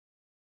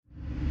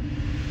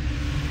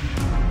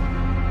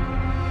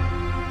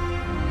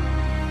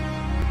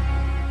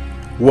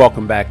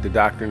Welcome back to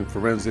Doctrine and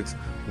Forensics.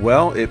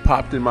 Well, it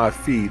popped in my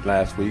feed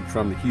last week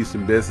from the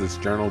Houston Business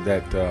Journal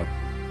that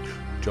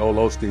Joel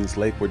Osteen's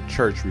Lakewood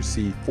Church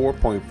received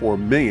 $4.4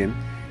 million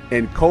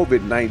in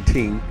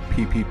COVID-19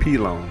 PPP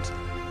loans.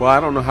 Well, I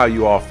don't know how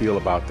you all feel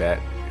about that.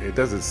 It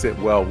doesn't sit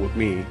well with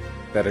me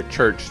that a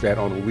church that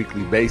on a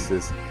weekly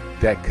basis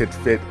that could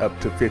fit up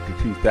to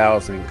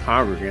 52,000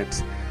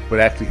 congregants would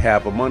actually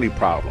have a money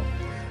problem.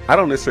 I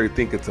don't necessarily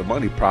think it's a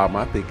money problem.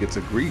 I think it's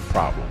a greed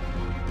problem.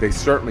 They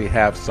certainly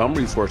have some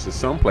resources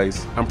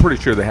someplace. I'm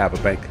pretty sure they have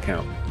a bank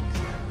account.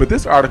 But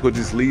this article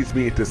just leads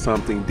me into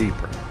something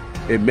deeper.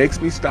 It makes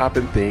me stop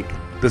and think,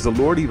 does the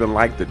Lord even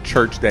like the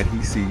church that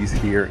he sees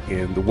here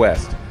in the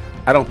West?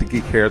 I don't think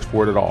he cares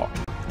for it at all.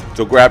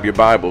 So grab your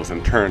Bibles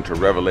and turn to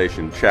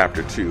Revelation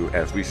chapter 2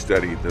 as we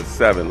study the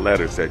 7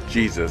 letters that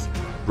Jesus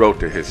wrote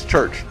to his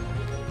church.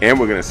 And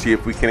we're going to see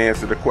if we can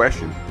answer the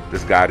question,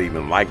 does God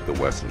even like the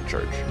Western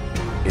church?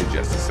 In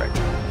just a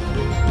second.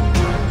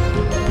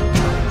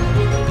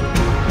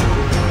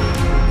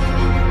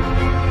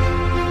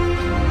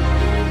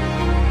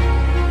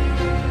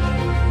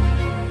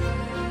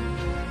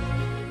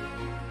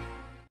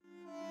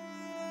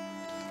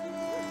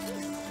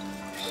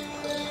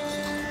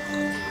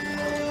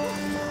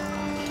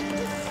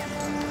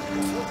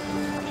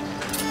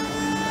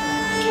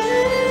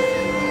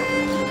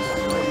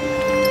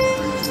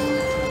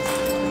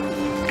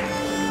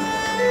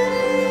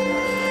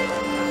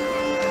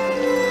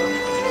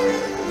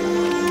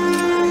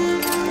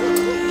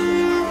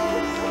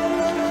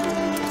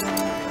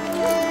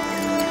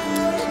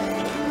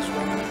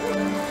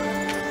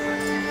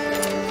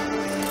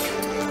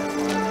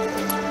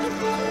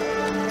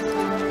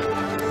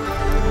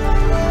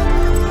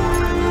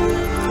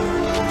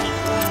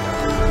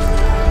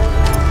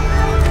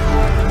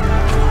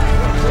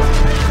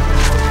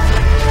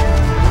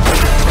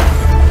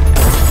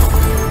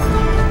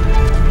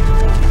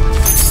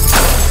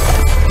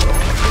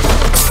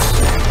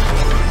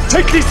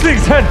 Take these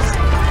things hence!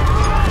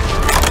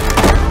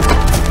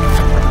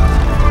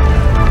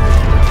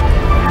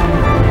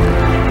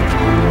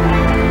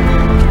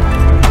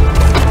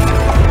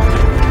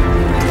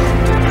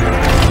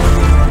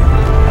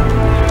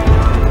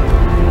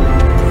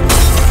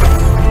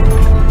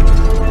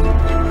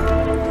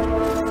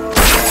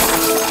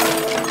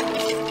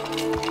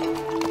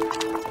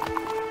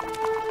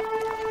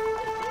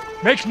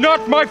 Make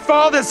not my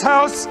father's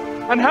house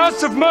an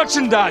house of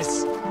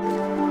merchandise!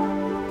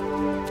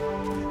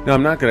 Now,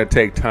 I'm not going to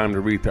take time to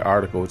read the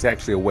article. It's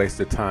actually a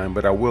waste of time,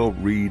 but I will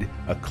read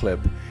a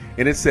clip.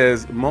 And it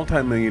says,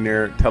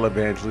 multimillionaire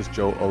televangelist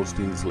Joel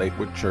Osteen's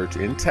Lakewood Church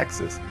in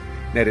Texas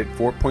netted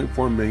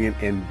 $4.4 million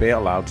in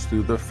bailouts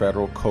through the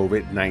federal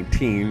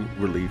COVID-19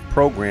 relief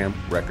program,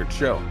 records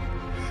show.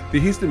 The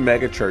Houston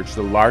megachurch,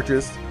 the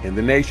largest in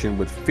the nation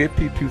with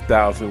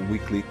 52,000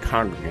 weekly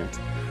congregants,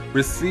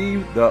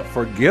 received the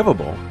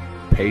forgivable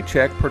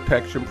Paycheck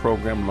Protection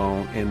Program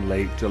loan in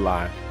late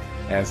July,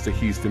 as the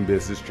Houston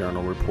Business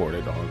Journal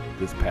reported on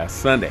this past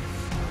Sunday.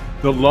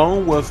 The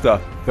loan was the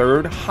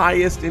third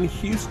highest in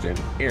Houston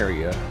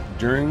area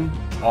during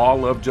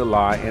all of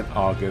July and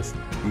August,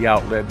 the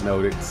outlet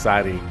noted,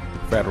 citing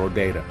federal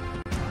data.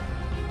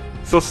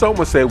 So some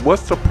would say,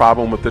 what's the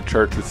problem with the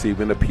church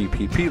receiving a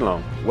PPP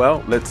loan?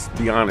 Well, let's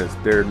be honest,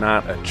 they're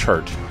not a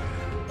church.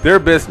 They're a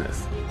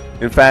business.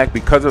 In fact,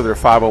 because of their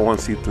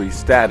 501c3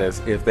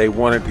 status, if they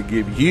wanted to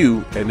give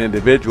you, an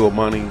individual,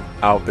 money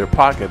out their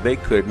pocket, they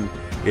couldn't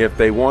if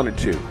they wanted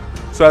to.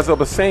 So as I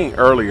was saying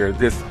earlier,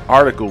 this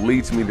article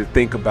leads me to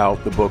think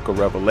about the book of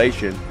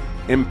Revelation,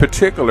 in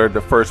particular the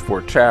first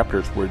 4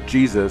 chapters where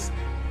Jesus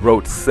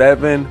wrote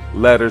 7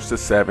 letters to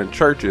 7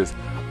 churches,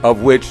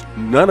 of which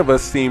none of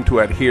us seem to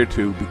adhere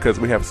to because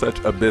we have such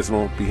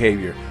abysmal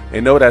behavior.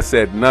 And note I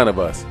said none of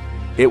us.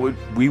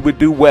 We would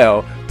do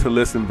well to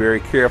listen very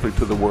carefully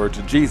to the words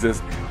of Jesus,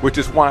 which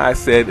is why I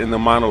said in the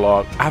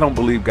monologue, I don't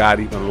believe God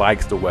even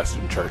likes the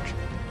Western church.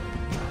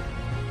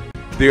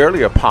 The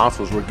early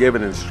apostles were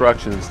given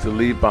instructions to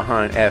leave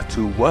behind as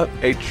to what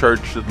a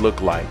church should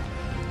look like,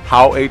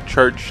 how a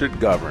church should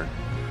govern,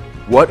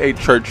 what a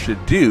church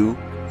should do,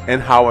 and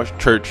how a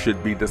church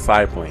should be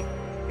discipling.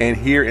 And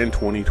here in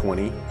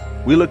 2020,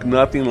 we look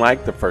nothing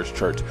like the first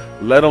church,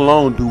 let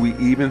alone do we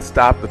even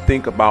stop to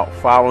think about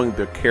following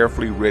the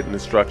carefully written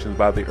instructions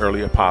by the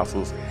early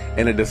apostles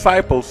and the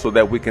disciples so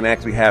that we can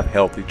actually have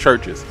healthy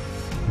churches.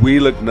 We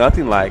look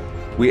nothing like,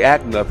 we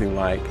act nothing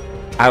like.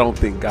 I don't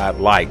think God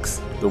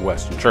likes the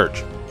Western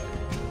church.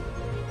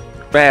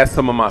 If I ask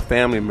some of my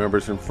family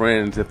members and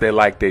friends if they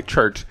like their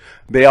church,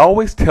 they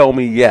always tell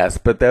me yes,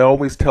 but they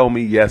always tell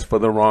me yes for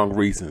the wrong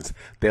reasons.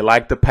 They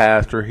like the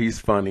pastor, he's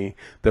funny,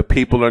 the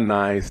people are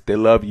nice, they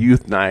love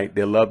youth night,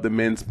 they love the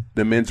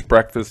men's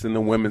breakfast and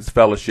the women's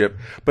fellowship,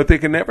 but they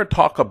can never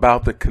talk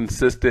about the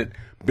consistent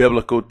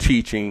biblical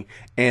teaching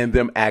and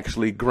them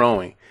actually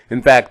growing.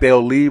 In fact,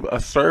 they'll leave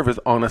a service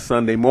on a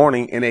Sunday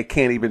morning and they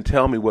can't even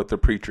tell me what the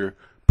preacher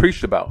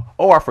preached about.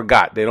 Oh, I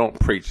forgot. They don't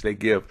preach. They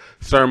give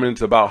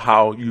sermons about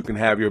how you can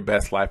have your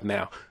best life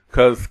now.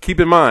 Because keep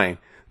in mind,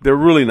 they're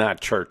really not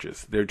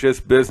churches. They're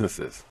just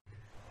businesses.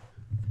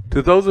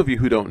 To those of you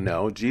who don't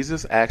know,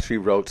 Jesus actually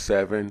wrote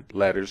 7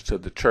 letters to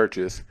the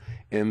churches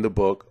in the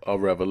book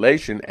of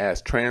Revelation as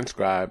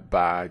transcribed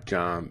by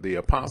John the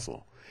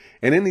Apostle.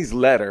 And in these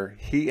letters,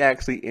 he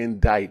actually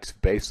indicts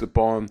based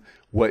upon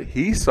what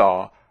he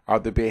saw are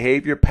the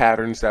behavior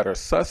patterns that are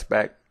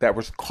suspect that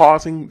was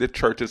causing the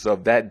churches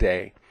of that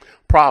day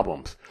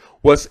problems.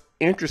 What's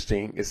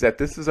interesting is that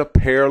this is a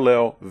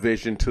parallel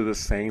vision to the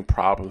same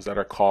problems that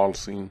are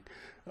causing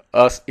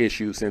us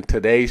issues in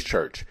today's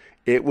church.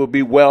 It will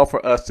be well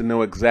for us to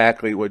know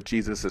exactly what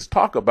Jesus is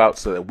talking about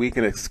so that we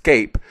can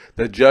escape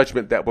the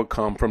judgment that will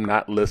come from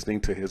not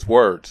listening to his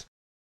words.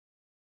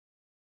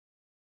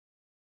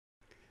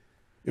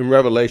 In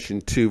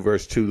Revelation 2,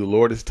 verse 2, the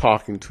Lord is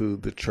talking to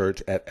the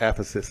church at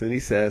Ephesus, and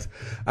he says,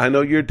 I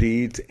know your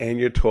deeds and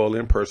your toil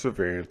and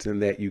perseverance,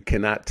 and that you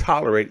cannot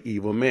tolerate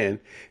evil men,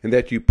 and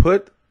that you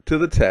put to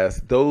the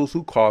test those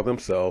who call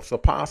themselves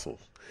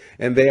apostles,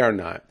 and they are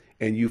not,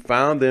 and you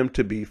found them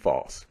to be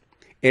false.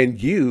 And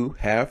you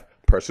have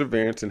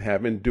perseverance and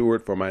have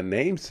endured for my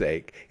name's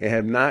sake, and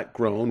have not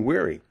grown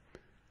weary.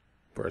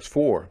 Verse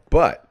 4,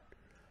 but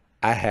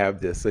I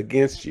have this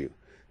against you,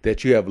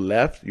 that you have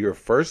left your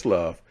first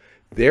love.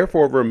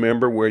 Therefore,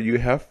 remember where you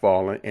have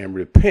fallen and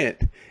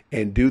repent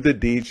and do the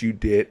deeds you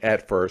did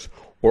at first,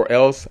 or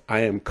else I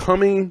am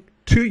coming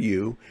to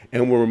you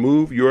and will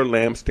remove your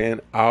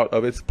lampstand out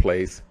of its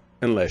place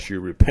unless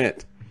you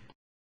repent.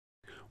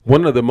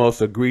 One of the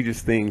most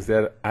egregious things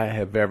that I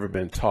have ever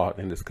been taught,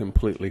 and is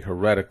completely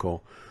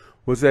heretical,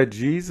 was that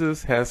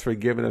Jesus has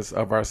forgiven us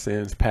of our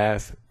sins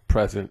past,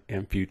 present,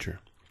 and future.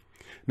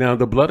 Now,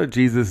 the blood of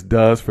Jesus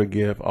does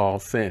forgive all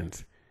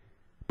sins.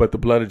 But the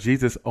blood of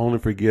Jesus only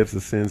forgives the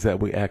sins that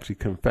we actually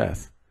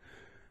confess.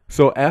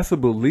 So as a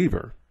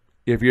believer,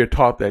 if you're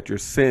taught that your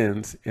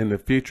sins in the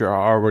future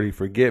are already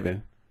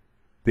forgiven,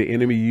 the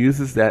enemy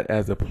uses that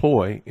as a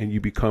ploy and you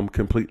become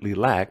completely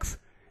lax,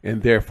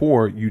 and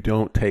therefore you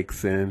don't take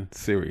sin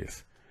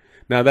serious.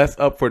 Now that's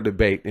up for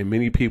debate, and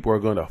many people are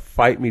going to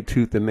fight me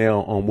tooth and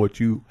nail on what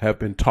you have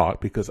been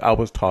taught, because I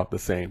was taught the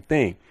same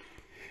thing.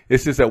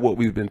 It's just that what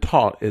we've been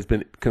taught has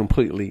been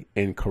completely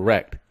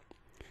incorrect.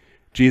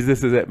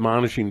 Jesus is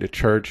admonishing the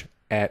church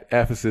at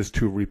Ephesus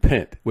to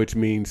repent, which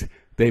means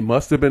they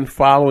must have been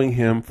following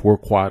him for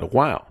quite a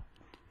while.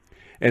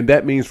 And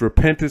that means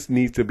repentance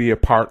needs to be a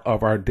part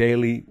of our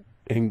daily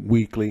and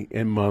weekly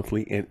and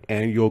monthly and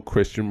annual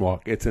Christian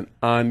walk. It's an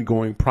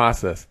ongoing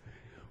process.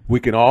 We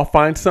can all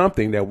find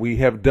something that we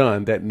have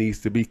done that needs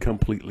to be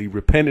completely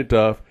repented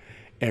of,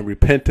 and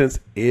repentance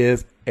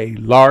is a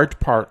large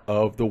part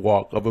of the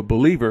walk of a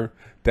believer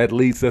that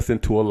leads us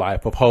into a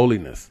life of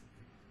holiness.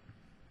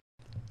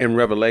 In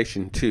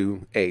Revelation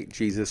 2:8,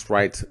 Jesus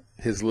writes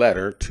his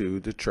letter to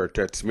the church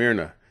at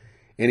Smyrna,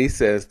 and he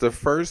says, the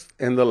first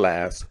and the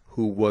last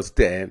who was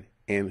dead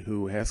and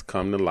who has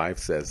come to life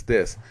says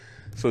this.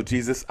 So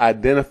Jesus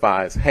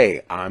identifies,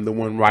 hey, I'm the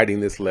one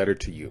writing this letter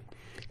to you.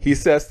 He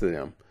says to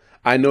them,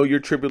 I know your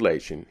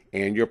tribulation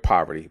and your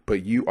poverty,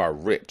 but you are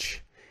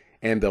rich,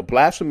 and the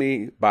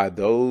blasphemy by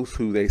those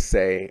who they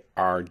say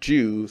are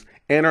Jews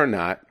and are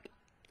not,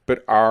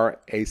 but are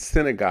a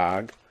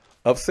synagogue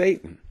of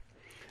Satan.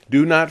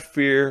 Do not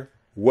fear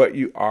what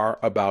you are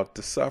about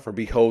to suffer.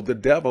 Behold, the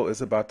devil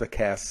is about to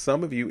cast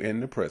some of you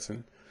into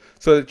prison,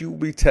 so that you will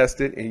be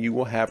tested, and you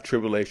will have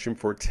tribulation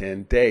for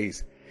 10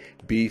 days.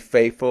 Be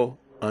faithful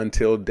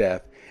until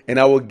death, and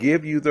I will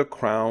give you the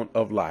crown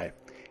of life.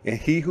 And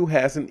he who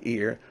has an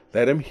ear,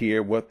 let him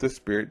hear what the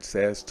Spirit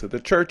says to the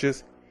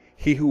churches.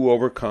 He who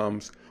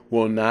overcomes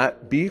will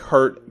not be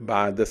hurt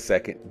by the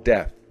second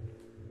death.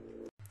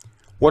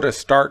 What a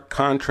stark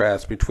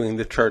contrast between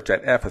the church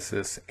at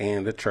Ephesus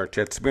and the church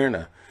at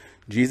Smyrna.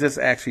 Jesus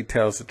actually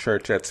tells the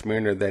church at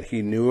Smyrna that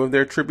he knew of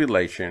their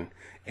tribulation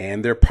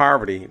and their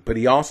poverty, but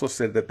he also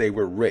said that they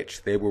were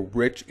rich. They were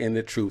rich in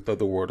the truth of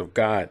the Word of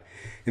God,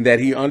 and that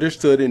he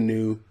understood and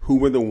knew who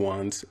were the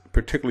ones,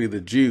 particularly the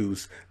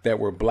Jews, that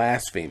were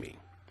blaspheming.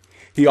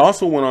 He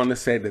also went on to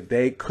say that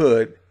they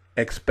could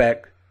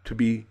expect to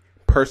be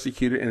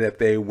persecuted and that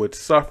they would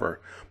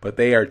suffer, but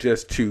they are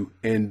just to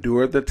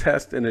endure the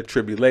test and the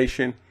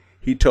tribulation.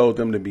 He told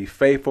them to be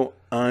faithful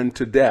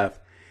unto death,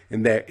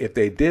 and that if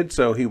they did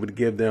so, he would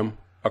give them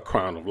a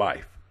crown of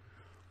life.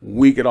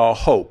 We could all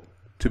hope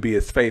to be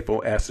as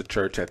faithful as the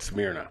church at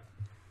Smyrna.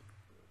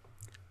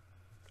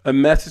 A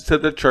message to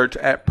the church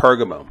at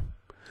Pergamum.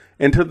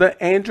 And to the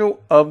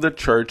angel of the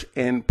church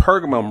in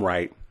Pergamum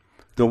write,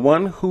 the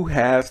one who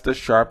has the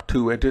sharp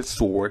two-edged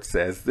sword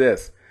says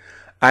this,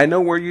 I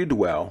know where you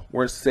dwell,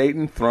 where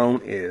Satan's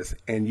throne is,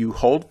 and you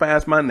hold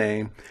fast my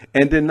name,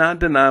 and did not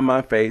deny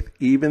my faith,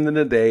 even in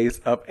the days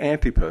of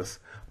Antipas,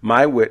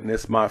 my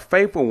witness, my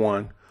faithful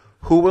one,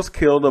 who was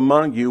killed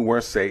among you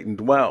where Satan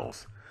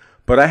dwells.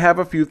 But I have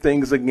a few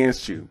things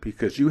against you,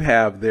 because you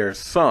have there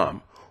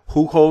some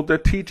who hold the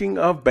teaching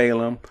of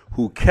Balaam,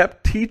 who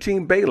kept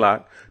teaching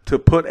Balak to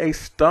put a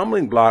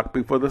stumbling block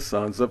before the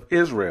sons of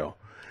Israel,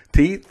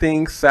 to eat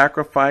things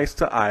sacrificed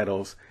to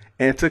idols,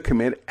 and to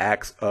commit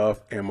acts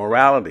of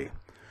immorality.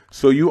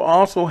 So you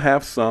also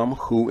have some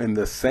who in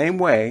the same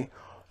way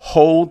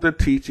hold the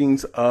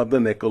teachings of the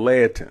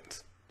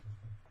Nicolaitans.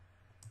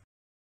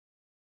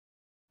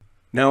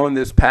 Now in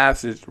this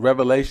passage,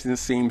 Revelation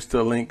seems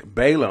to link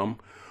Balaam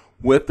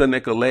with the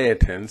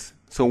Nicolaitans,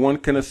 so one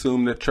can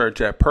assume the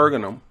church at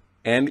Pergamum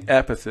and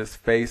Ephesus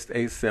faced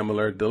a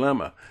similar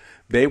dilemma.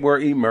 They were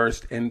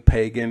immersed in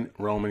pagan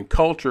Roman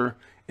culture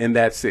in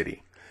that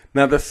city.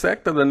 Now the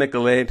sect of the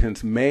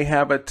Nicolaitans may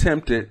have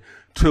attempted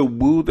to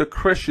woo the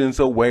Christians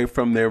away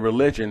from their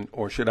religion,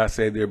 or should I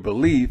say their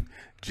belief,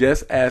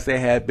 just as they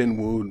had been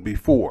wooed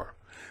before.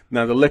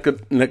 Now the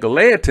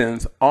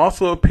Nicolaitans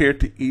also appeared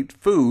to eat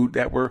food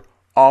that were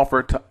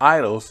offered to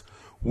idols,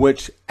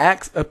 which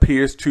Acts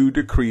appears to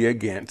decree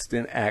against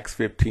in Acts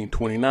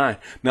 15:29.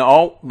 Now,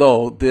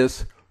 although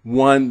this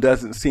one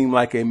doesn't seem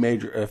like a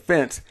major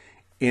offense,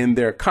 in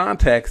their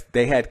context,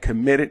 they had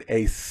committed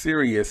a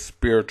serious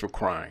spiritual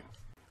crime.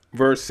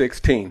 Verse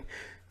 16,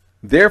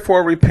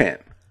 therefore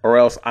repent, or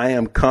else I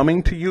am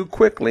coming to you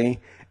quickly,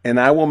 and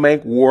I will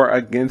make war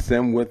against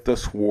them with the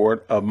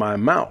sword of my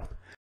mouth.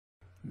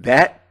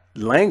 That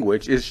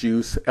language is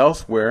used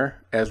elsewhere,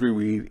 as we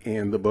read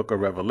in the book of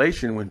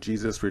Revelation. When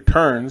Jesus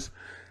returns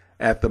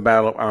at the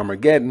battle of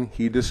Armageddon,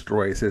 he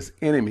destroys his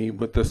enemy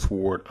with the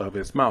sword of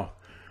his mouth.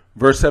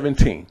 Verse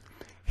 17,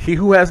 he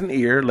who has an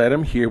ear, let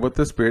him hear what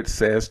the Spirit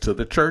says to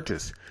the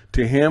churches.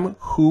 To him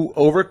who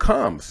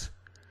overcomes,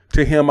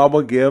 to him I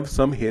will give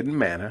some hidden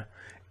manna,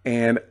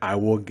 and I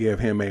will give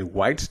him a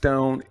white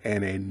stone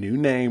and a new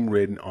name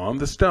written on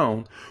the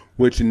stone,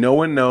 which no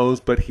one knows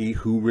but he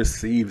who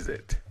receives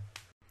it.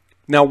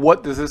 Now,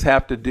 what does this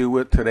have to do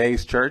with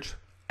today's church?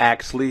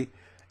 Actually,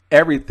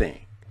 everything.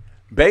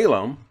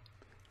 Balaam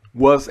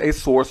was a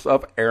source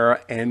of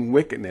error and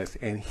wickedness,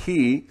 and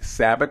he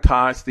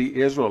sabotaged the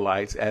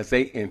Israelites as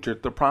they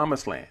entered the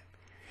promised land.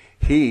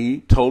 He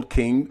told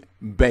King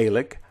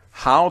Balak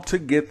how to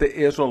get the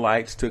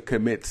Israelites to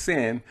commit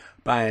sin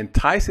by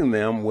enticing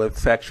them with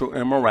sexual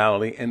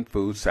immorality and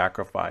food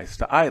sacrificed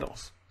to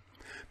idols.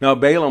 Now,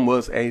 Balaam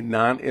was a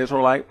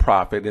non-Israelite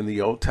prophet in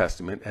the Old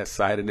Testament, as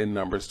cited in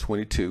Numbers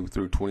 22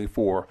 through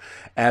 24,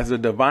 as a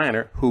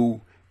diviner who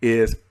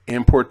is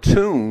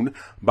importuned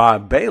by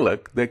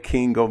Balak, the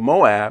king of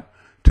Moab,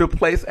 to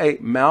place a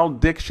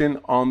malediction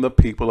on the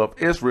people of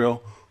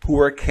Israel who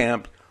were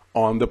camped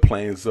on the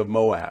plains of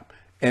Moab.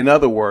 In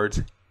other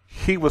words,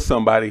 he was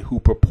somebody who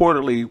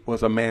purportedly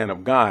was a man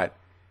of God,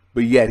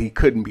 but yet he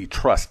couldn't be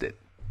trusted.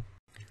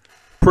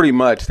 Pretty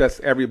much, that's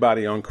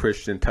everybody on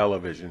Christian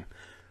television.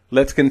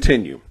 Let's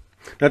continue.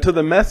 Now, to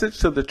the message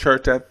to the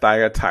church at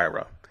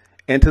Thyatira,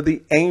 and to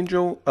the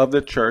angel of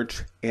the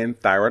church in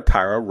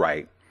Thyatira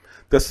write,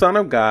 the Son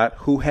of God,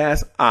 who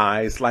has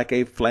eyes like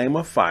a flame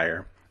of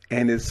fire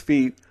and his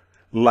feet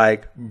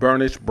like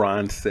burnished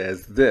bronze,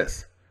 says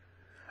this: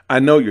 I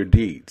know your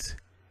deeds,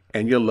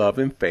 and your love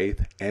and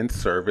faith and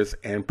service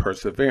and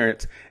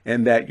perseverance,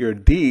 and that your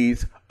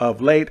deeds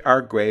of late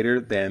are greater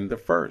than the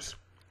first.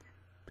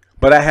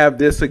 But I have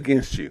this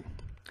against you,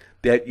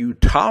 that you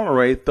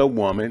tolerate the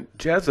woman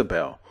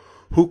Jezebel,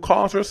 who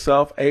calls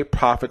herself a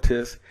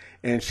prophetess,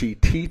 and she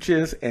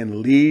teaches and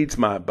leads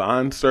my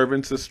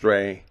bondservants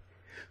astray,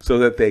 so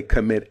that they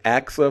commit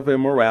acts of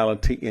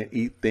immorality and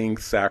eat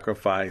things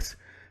sacrificed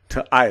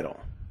to idol.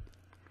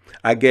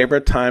 I gave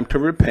her time to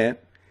repent,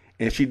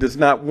 and she does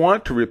not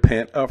want to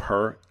repent of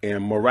her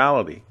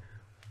immorality.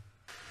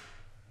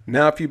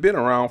 Now, if you've been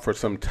around for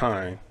some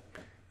time,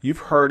 you've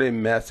heard a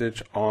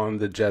message on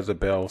the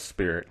Jezebel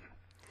spirit.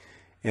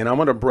 And I'm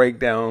going to break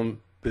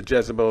down the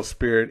Jezebel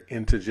spirit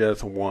into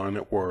just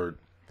one word.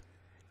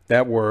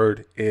 That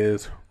word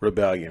is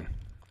rebellion.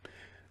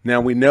 Now,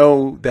 we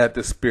know that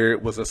the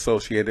spirit was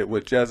associated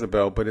with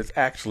Jezebel, but it's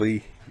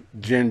actually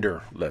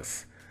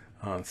genderless.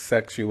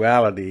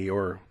 Sexuality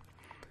or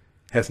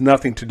has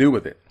nothing to do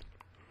with it.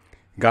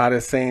 God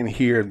is saying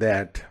here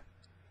that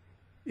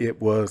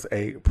it was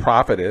a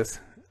prophetess,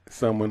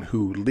 someone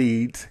who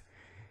leads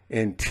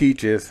and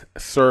teaches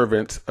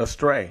servants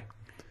astray.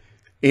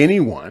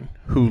 Anyone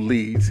who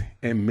leads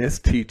and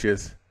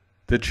misteaches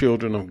the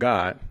children of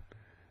God,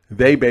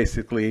 they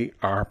basically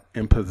are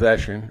in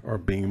possession or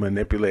being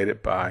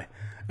manipulated by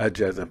a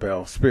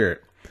Jezebel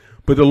spirit.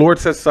 But the Lord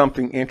says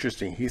something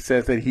interesting. He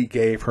says that he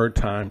gave her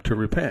time to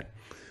repent.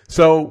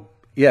 So,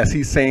 yes,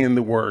 he's saying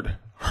the word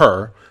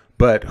her,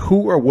 but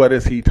who or what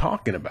is he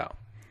talking about?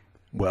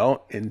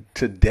 Well, in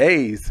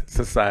today's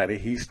society,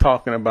 he's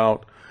talking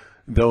about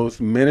those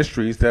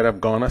ministries that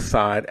have gone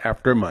aside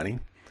after money,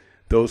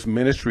 those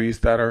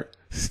ministries that are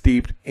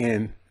steeped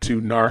into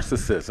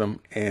narcissism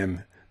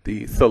and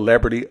the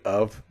celebrity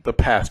of the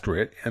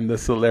pastorate and the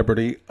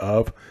celebrity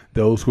of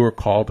those who are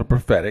called the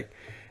prophetic,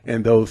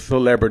 and those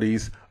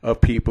celebrities of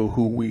people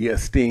who we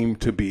esteem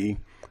to be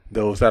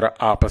those that are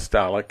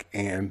apostolic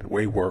and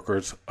way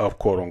workers of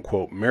quote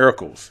unquote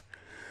miracles.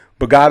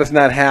 But God is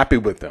not happy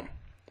with them.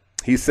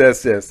 He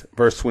says this,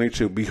 verse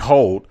 22,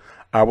 behold,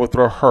 I will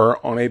throw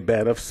her on a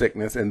bed of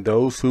sickness, and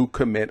those who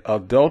commit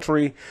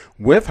adultery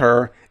with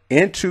her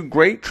into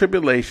great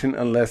tribulation,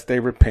 unless they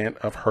repent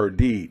of her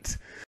deeds.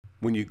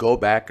 When you go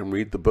back and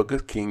read the book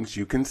of Kings,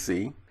 you can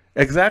see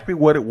exactly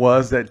what it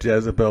was that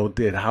Jezebel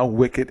did, how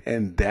wicked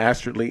and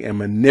dastardly and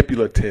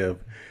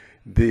manipulative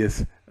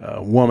this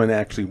woman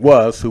actually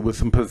was, who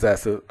was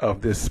possessed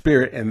of this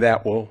spirit, and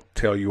that will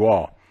tell you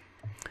all.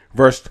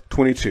 Verse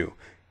 22,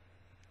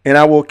 and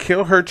I will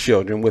kill her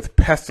children with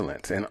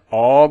pestilence, and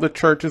all the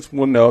churches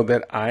will know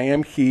that I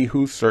am he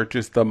who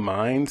searches the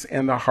minds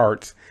and the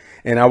hearts,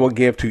 and I will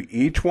give to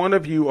each one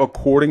of you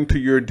according to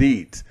your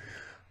deeds.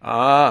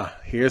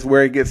 Here's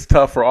where it gets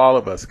tough for all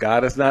of us.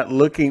 God is not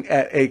looking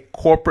at a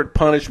corporate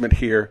punishment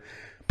here.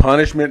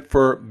 Punishment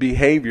for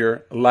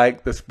behavior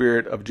like the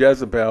spirit of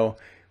Jezebel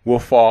will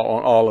fall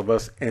on all of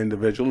us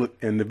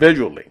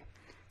individually.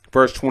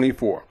 Verse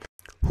 24,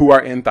 who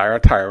are in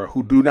Thyatira,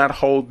 who do not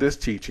hold this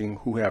teaching,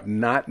 who have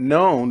not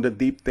known the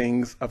deep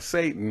things of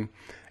Satan,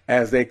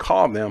 as they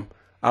call them,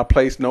 I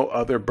place no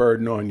other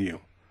burden on you.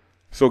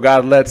 So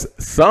God lets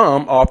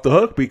some off the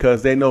hook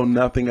because they know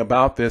nothing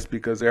about this,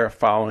 because they're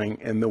following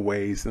in the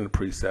ways and the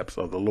precepts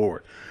of the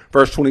Lord.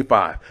 Verse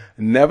 25,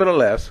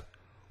 nevertheless,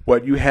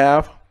 what you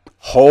have,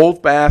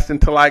 hold fast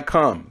until I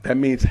come. That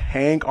means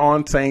hang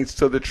on, saints,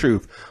 to the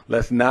truth.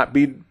 Let's not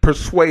be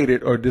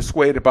persuaded or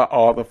dissuaded by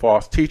all the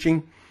false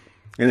teaching.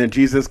 And then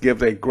Jesus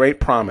gives a great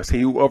promise.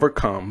 He who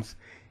overcomes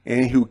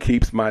and who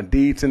keeps my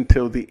deeds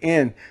until the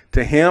end,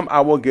 to him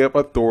I will give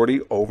authority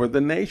over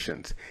the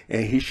nations,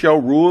 and he shall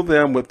rule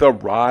them with a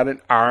rod and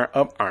iron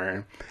of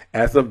iron,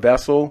 as the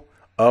vessel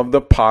of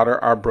the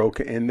potter are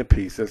broken into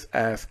pieces,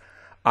 as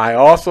I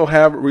also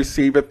have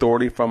received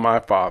authority from my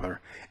Father,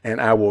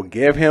 and I will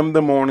give him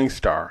the morning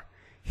star.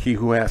 He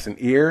who has an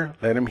ear,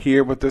 let him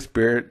hear what the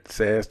Spirit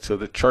says to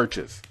the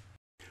churches.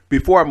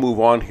 Before I move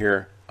on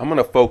here, I'm going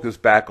to focus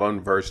back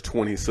on verse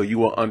 20 so you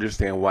will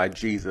understand why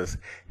Jesus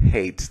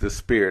hates the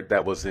spirit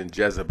that was in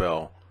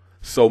Jezebel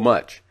so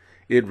much.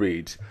 It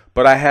reads,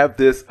 but I have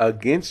this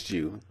against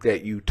you,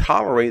 that you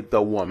tolerate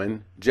the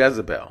woman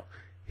Jezebel.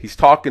 He's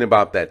talking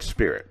about that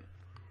spirit,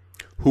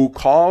 who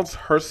calls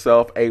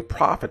herself a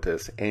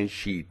prophetess, and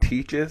she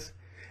teaches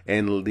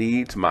and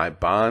leads my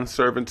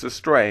bondservants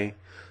astray,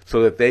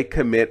 so that they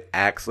commit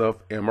acts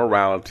of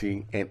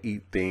immorality and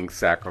eat things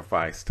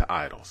sacrificed to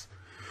idols.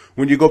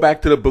 When you go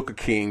back to the book of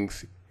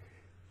Kings,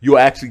 you'll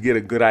actually get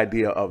a good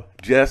idea of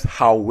just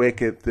how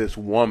wicked this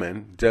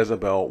woman,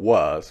 Jezebel,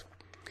 was,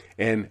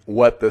 and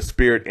what the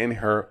spirit in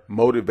her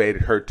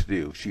motivated her to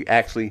do. She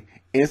actually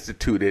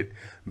instituted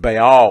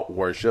Baal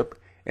worship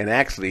and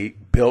actually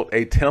built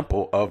a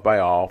temple of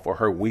Baal for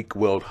her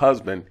weak-willed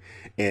husband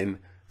in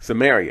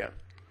Samaria.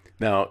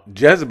 Now,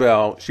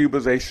 Jezebel, she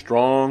was a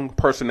strong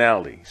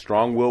personality,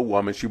 strong-willed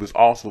woman. She was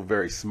also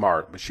very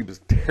smart, but she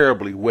was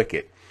terribly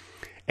wicked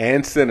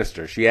and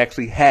sinister. She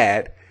actually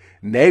had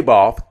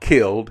Naboth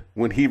killed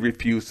when he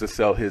refused to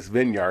sell his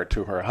vineyard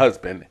to her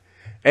husband,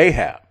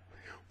 Ahab.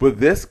 But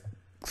this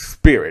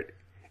spirit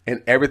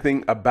and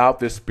everything about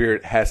this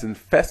spirit has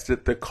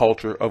infested the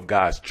culture of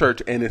God's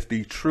church, and is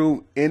the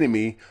true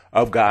enemy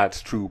of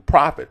God's true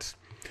prophets.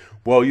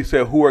 Well, you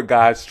say, who are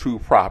God's true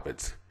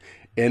prophets?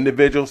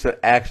 Individuals that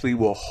actually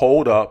will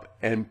hold up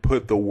and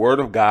put the word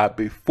of God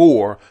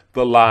before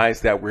the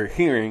lies that we're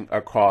hearing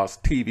across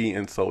TV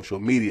and social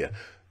media.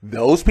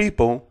 Those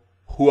people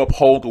who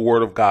uphold the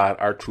word of God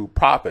are true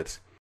prophets.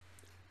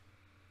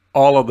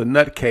 All of the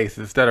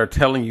nutcases that are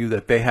telling you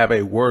that they have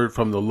a word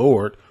from the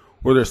Lord,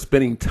 where they're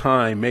spending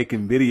time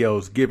making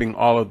videos giving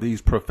all of these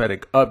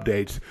prophetic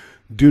updates,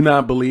 do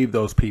not believe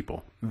those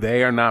people.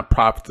 They are not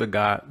prophets of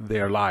God. They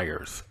are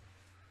liars.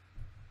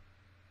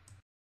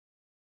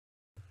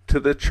 To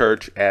the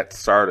church at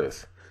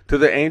Sardis, to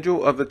the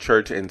angel of the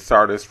church in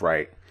Sardis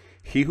write,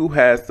 he who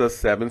has the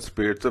 7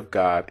 spirits of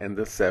God and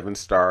the 7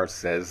 stars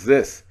says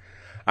this,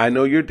 I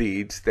know your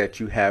deeds, that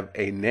you have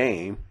a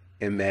name,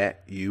 and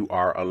that you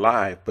are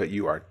alive, but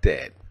you are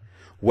dead.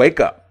 Wake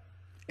up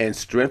and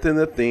strengthen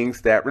the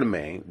things that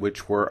remain,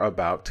 which were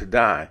about to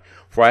die.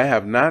 For I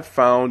have not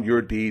found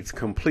your deeds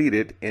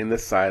completed in the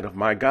sight of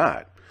my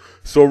God.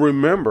 So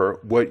remember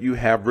what you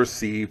have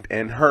received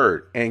and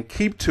heard, and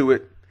keep to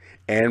it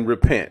and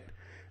repent.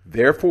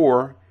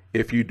 Therefore,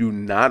 if you do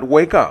not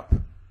wake up,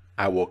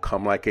 I will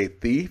come like a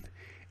thief,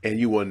 and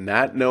you will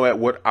not know at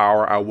what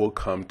hour I will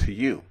come to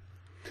you.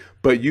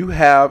 But you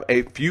have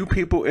a few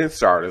people in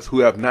Sardis who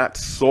have not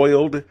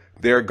soiled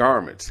their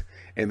garments,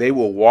 and they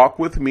will walk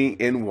with me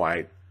in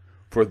white,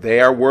 for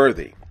they are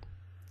worthy.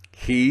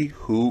 He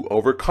who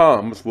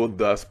overcomes will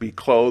thus be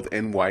clothed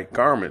in white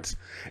garments,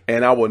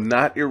 and I will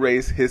not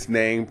erase his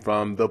name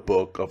from the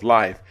book of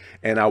life,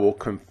 and I will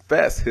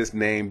confess his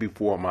name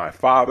before my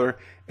Father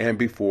and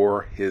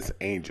before his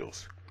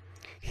angels.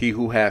 He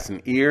who has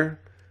an ear,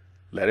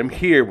 let him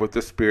hear what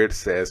the Spirit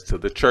says to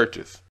the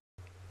churches.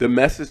 The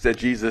message that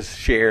Jesus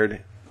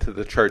shared to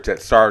the church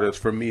at Sardis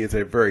for me is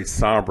a very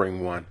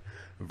sombering one.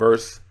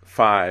 Verse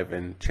 5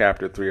 in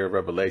chapter 3 of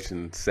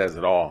Revelation says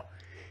it all.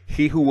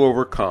 He who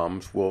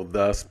overcomes will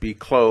thus be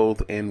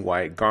clothed in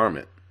white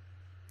garment,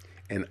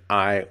 and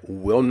I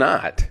will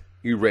not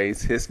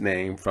erase his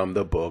name from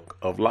the book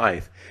of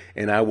life,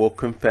 and I will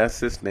confess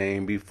his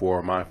name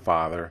before my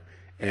Father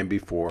and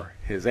before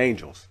his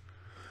angels.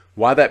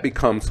 Why that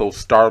becomes so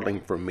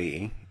startling for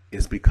me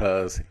is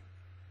because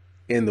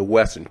in the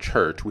Western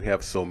church, we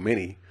have so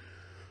many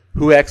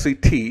who actually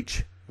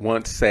teach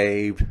once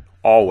saved,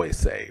 always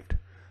saved.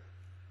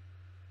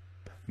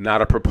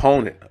 Not a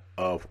proponent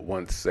of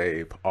once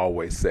saved,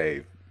 always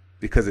saved,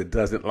 because it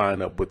doesn't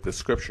line up with the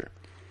scripture.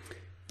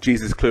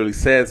 Jesus clearly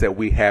says that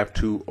we have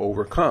to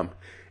overcome.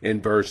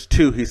 In verse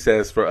 2, he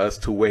says for us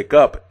to wake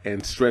up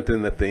and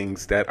strengthen the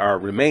things that are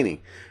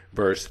remaining.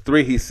 Verse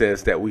 3, he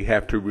says that we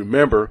have to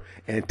remember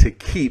and to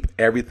keep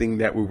everything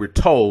that we were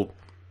told.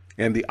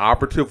 And the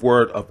operative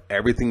word of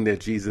everything that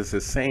Jesus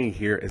is saying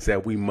here is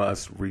that we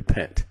must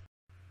repent.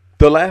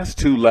 The last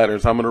two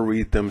letters, I'm going to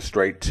read them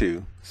straight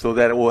too, so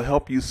that it will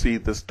help you see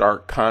the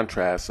stark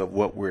contrast of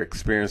what we're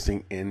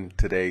experiencing in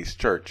today's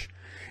church.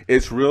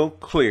 It's real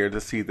clear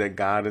to see that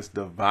God is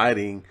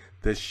dividing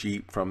the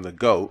sheep from the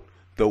goat,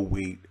 the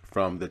wheat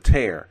from the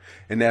tare.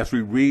 And as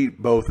we read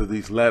both of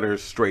these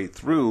letters straight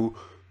through,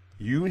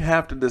 you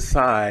have to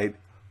decide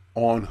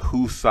on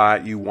whose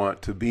side you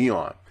want to be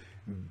on.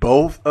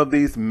 Both of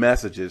these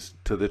messages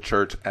to the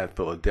church at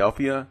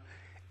Philadelphia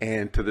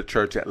and to the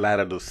church at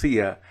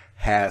Laodicea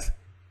has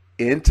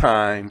in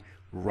time,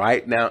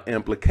 right now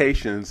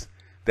implications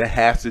that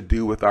has to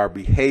do with our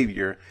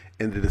behavior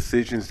and the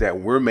decisions that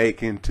we're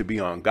making to be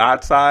on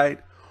God's side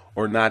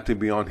or not to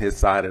be on his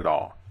side at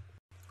all.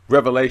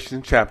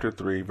 Revelation chapter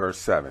 3, verse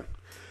 7.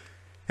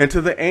 And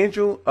to the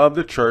angel of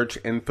the church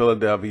in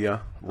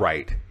Philadelphia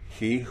write,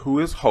 he who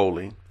is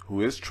holy,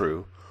 who is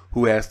true,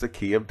 who has the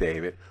key of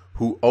David,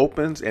 who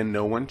opens and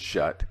no one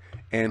shut,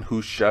 and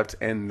who shuts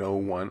and no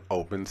one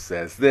opens,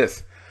 says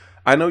this,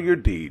 I know your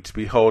deeds.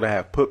 Behold, I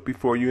have put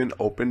before you an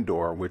open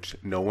door, which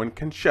no one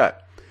can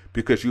shut,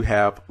 because you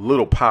have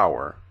little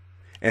power,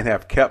 and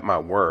have kept my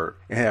word,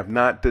 and have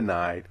not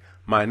denied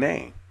my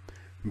name.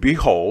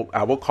 Behold,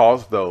 I will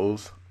cause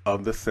those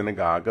of the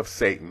synagogue of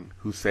Satan,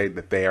 who say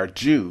that they are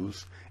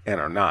Jews, and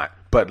are not,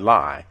 but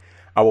lie.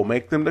 I will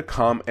make them to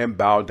come and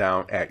bow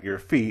down at your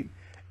feet,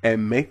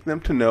 and make them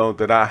to know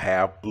that I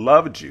have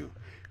loved you,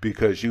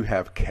 because you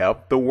have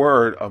kept the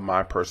word of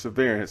my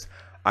perseverance.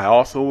 I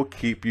also will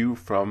keep you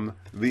from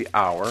the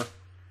hour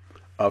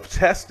of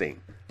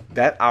testing,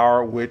 that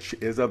hour which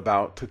is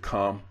about to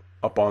come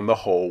upon the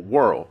whole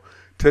world,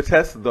 to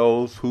test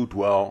those who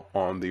dwell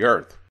on the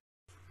earth.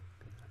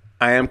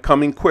 I am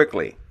coming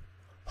quickly.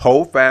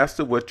 Hold fast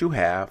to what you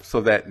have,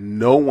 so that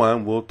no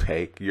one will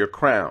take your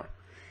crown.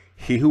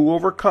 He who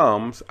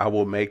overcomes, I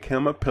will make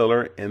him a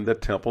pillar in the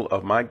temple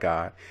of my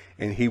God,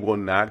 and he will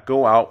not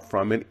go out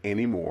from it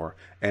any more.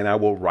 And I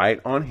will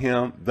write on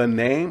him the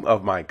name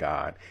of my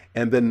God,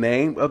 and the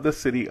name of the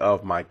city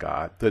of my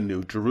God, the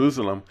new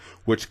Jerusalem,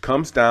 which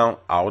comes down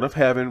out of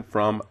heaven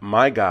from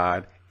my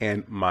God,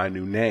 and my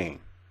new name.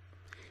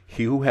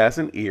 He who has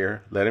an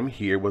ear, let him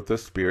hear what the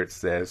Spirit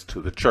says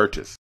to the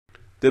churches.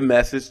 The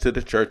message to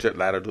the church at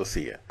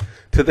Laodicea.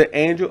 To the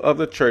angel of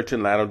the church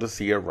in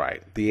Laodicea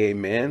write, the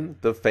Amen,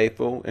 the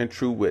faithful and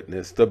true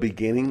witness, the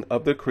beginning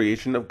of the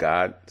creation of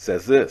God,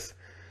 says this,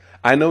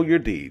 I know your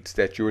deeds,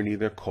 that you are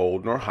neither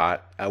cold nor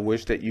hot. I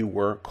wish that you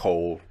were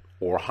cold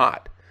or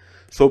hot.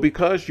 So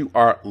because you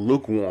are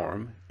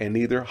lukewarm and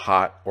neither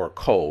hot or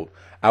cold,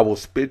 I will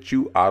spit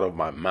you out of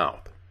my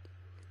mouth.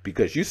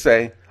 Because you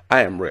say,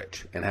 I am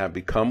rich and have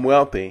become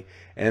wealthy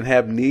and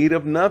have need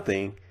of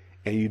nothing,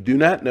 and you do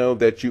not know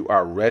that you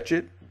are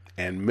wretched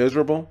and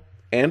miserable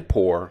and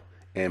poor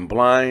and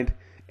blind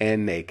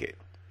and naked.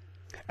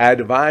 I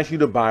advise you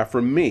to buy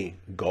from me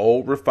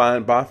gold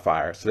refined by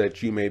fire, so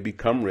that you may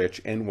become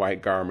rich, and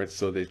white garments,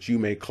 so that you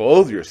may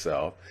clothe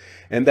yourself,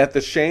 and that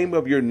the shame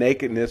of your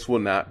nakedness will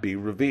not be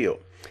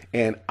revealed.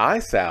 And eye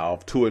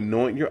salve to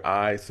anoint your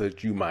eyes, so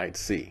that you might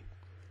see.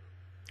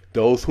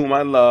 Those whom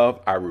I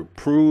love, I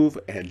reprove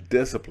and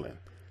discipline.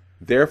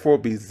 Therefore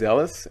be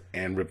zealous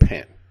and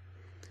repent.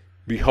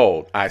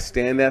 Behold, I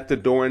stand at the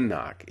door and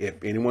knock.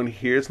 If anyone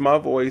hears my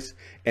voice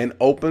and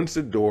opens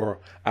the door,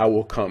 I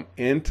will come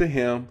into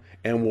him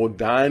and will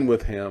dine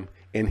with him,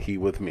 and he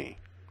with me.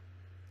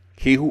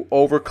 He who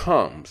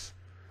overcomes,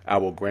 I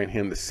will grant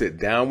him to sit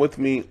down with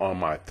me on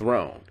my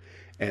throne.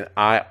 And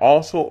I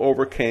also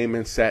overcame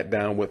and sat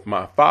down with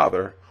my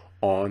Father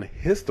on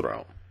his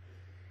throne.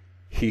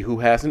 He who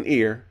has an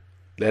ear,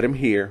 let him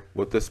hear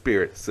what the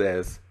Spirit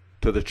says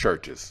to the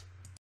churches.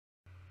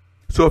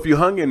 So if you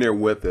hung in there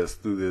with us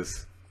through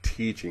this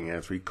teaching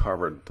as we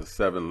covered the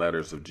 7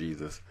 letters of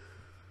Jesus,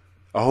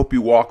 I hope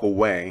you walk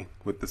away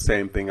with the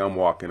same thing I'm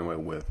walking away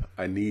with.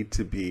 I need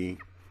to be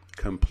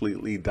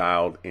completely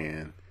dialed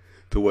in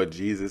to what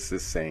Jesus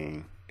is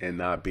saying and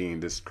not being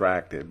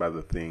distracted by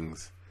the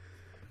things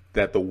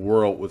that the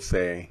world would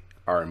say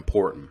are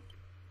important.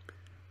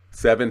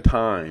 7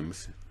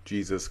 times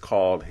Jesus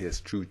called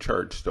his true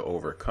church to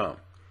overcome.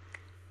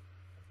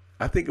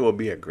 I think it will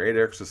be a great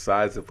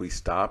exercise if we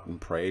stopped and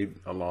prayed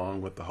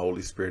along with the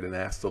Holy Spirit and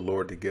asked the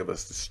Lord to give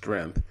us the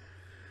strength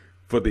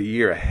for the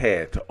year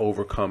ahead to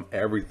overcome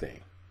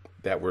everything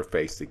that we're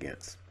faced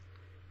against.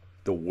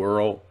 The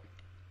world,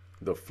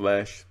 the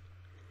flesh,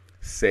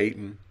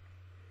 Satan,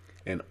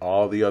 and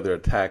all the other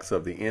attacks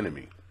of the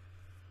enemy.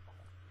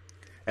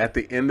 At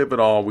the end of it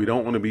all, we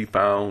don't want to be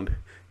found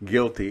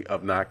guilty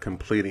of not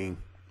completing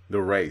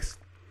the race.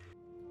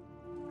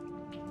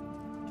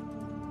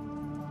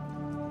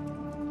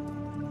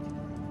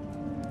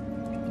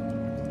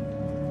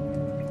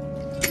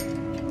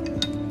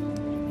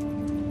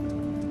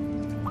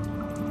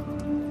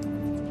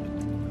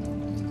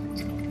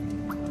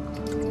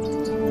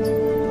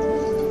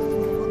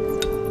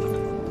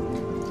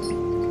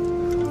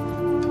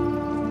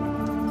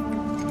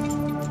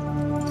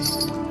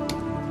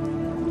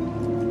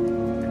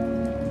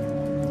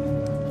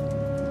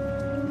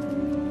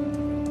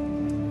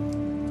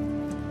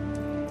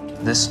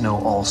 This know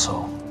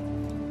also,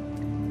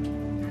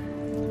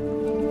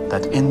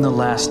 that in the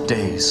last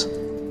days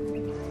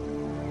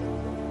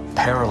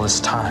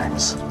perilous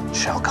times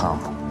shall come.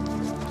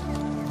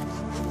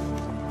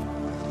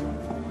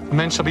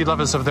 Men shall be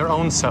lovers of their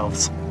own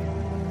selves,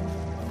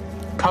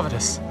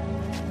 covetous,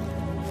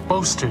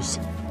 boasters,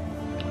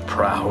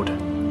 Proud,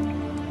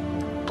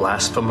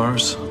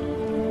 blasphemers,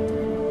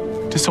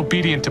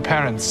 disobedient to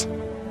parents,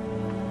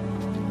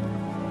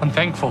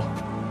 unthankful,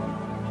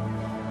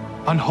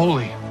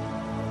 unholy,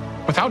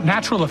 without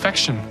natural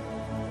affection,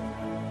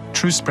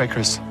 truce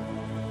breakers,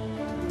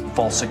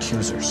 false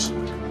accusers,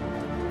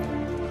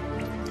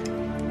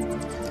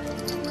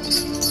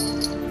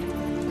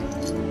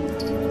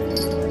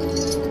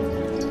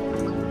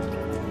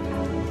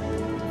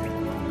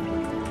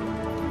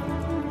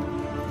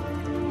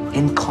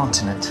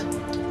 incontinent,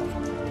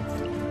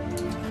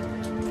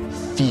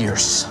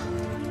 fierce,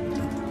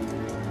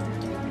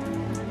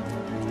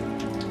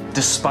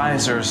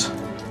 despisers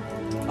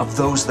of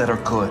those that are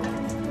good,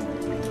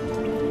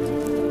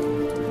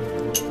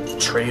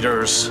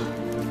 traitors,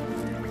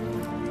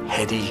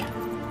 heady,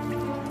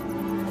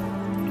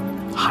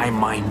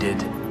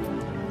 high-minded,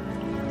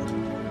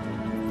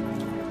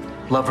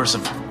 lovers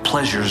of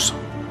pleasures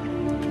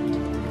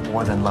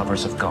more than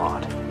lovers of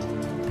God,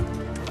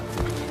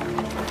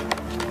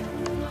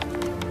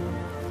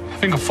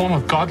 having a form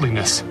of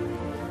godliness,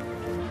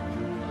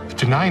 but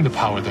denying the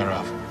power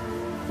thereof.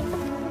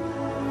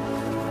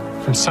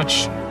 From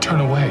such turn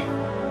away.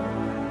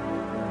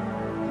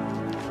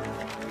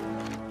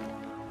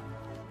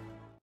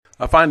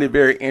 I find it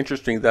very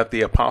interesting that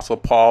the Apostle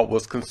Paul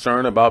was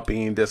concerned about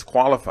being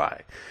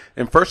disqualified.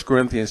 In 1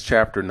 Corinthians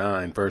chapter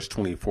 9, verse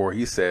 24,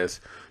 he says,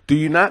 "Do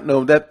you not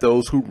know that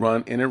those who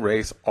run in a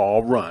race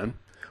all run,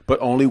 but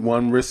only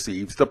one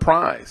receives the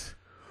prize?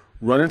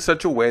 Run in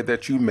such a way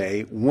that you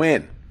may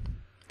win.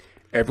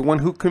 Everyone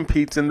who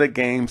competes in the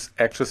games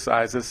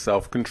exercises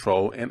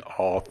self-control in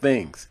all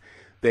things.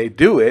 They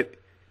do it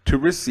to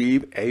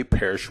receive a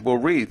perishable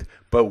wreath,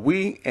 but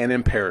we an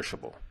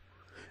imperishable.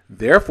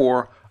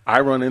 Therefore, I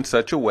run in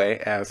such a way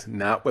as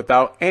not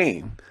without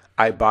aim.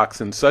 I box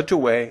in such a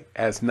way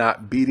as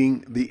not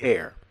beating the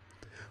air,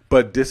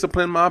 but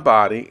discipline my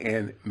body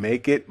and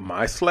make it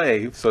my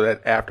slave, so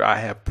that after I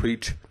have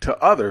preached to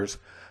others,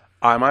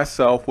 I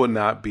myself will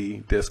not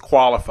be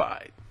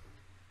disqualified."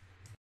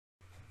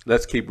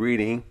 Let's keep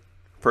reading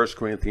 1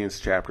 Corinthians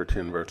chapter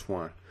 10, verse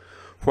 1.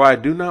 "For I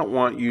do not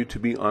want you to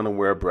be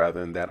unaware,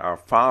 brethren, that our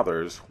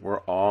fathers were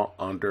all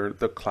under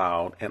the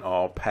cloud and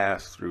all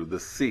passed through the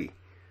sea.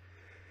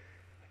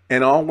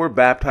 And all were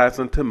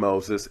baptized unto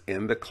Moses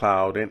in the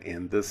cloud and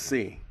in the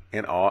sea.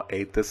 And all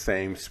ate the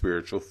same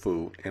spiritual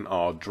food, and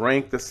all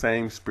drank the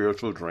same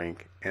spiritual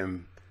drink.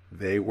 And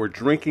they were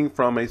drinking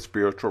from a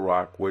spiritual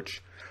rock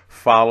which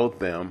followed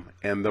them,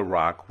 and the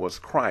rock was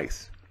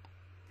Christ."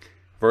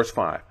 Verse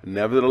 5,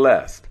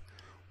 "Nevertheless,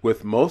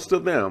 with most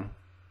of them,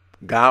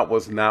 God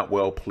was not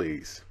well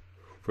pleased,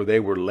 for they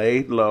were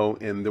laid low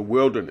in the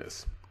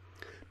wilderness.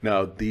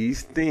 Now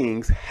these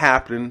things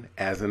happened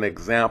as an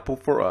example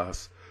for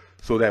us,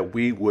 so that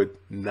we would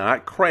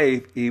not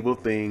crave evil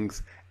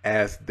things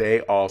as they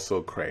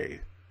also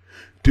craved.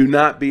 Do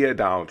not be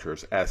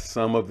idolaters, as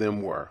some of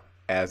them were.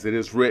 As it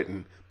is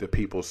written, the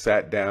people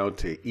sat down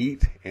to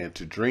eat and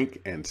to drink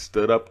and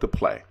stood up to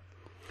play.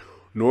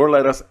 Nor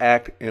let us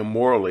act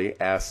immorally,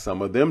 as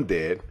some of them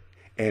did,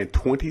 and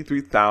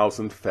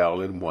 23,000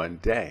 fell in one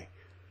day.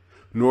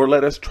 Nor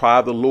let us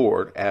try the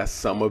Lord, as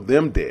some of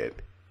them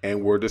did,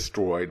 and were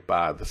destroyed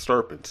by the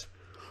serpents.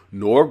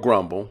 Nor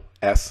grumble,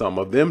 as some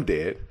of them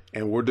did,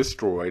 and were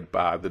destroyed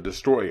by the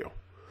destroyer.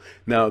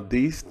 Now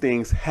these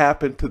things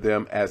happened to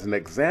them as an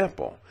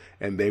example,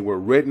 and they were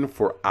written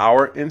for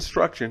our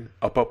instruction,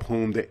 upon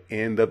whom the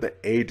end of the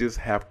ages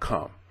have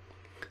come.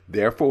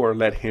 Therefore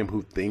let him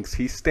who thinks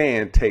he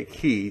stand take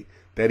heed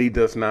that he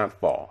does not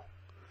fall.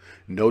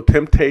 No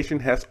temptation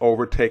has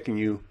overtaken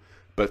you,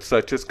 but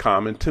such is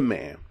common to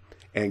man.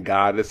 And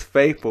God is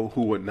faithful,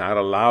 who would not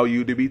allow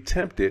you to be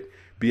tempted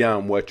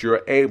beyond what you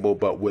are able,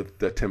 but with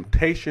the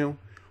temptation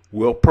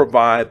will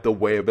provide the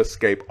way of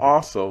escape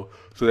also,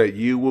 so that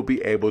you will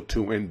be able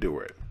to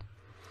endure it.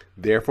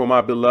 Therefore, my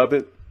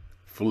beloved,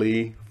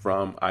 flee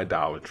from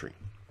idolatry."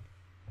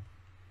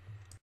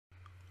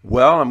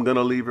 Well, I'm going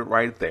to leave it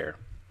right there.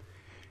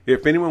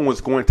 If anyone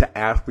was going to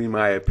ask me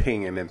my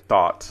opinion and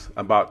thoughts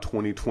about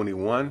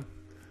 2021,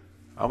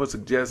 I would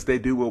suggest they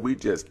do what we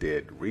just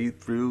did. Read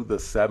through the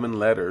 7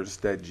 letters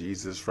that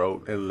Jesus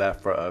wrote and left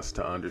for us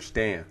to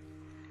understand.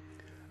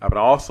 I would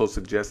also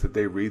suggest that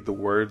they read the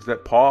words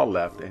that Paul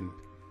left and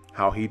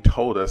how he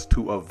told us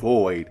to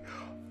avoid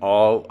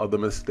all of the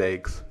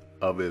mistakes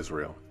of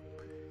Israel.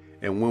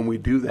 And when we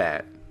do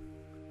that,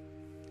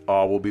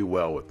 all will be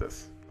well with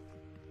us.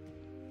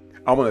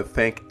 I want to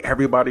thank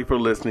everybody for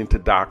listening to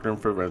Doctrine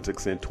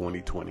Forensics in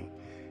 2020.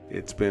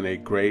 It's been a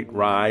great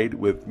ride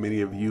with many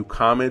of you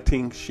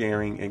commenting,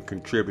 sharing, and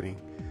contributing.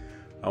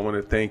 I want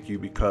to thank you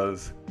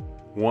because,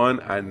 one,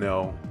 I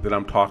know that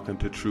I'm talking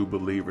to true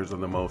believers of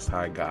the Most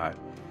High God.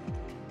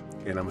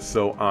 And I'm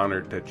so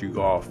honored that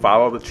you all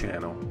follow the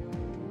channel.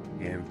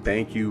 And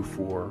thank you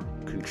for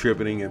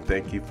contributing and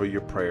thank you for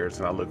your prayers.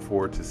 And I look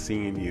forward to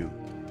seeing you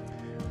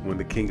when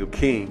the King of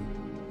Kings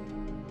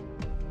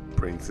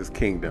brings his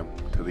kingdom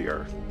to the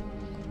earth.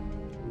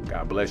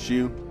 God bless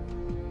you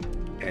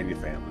and your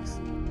families.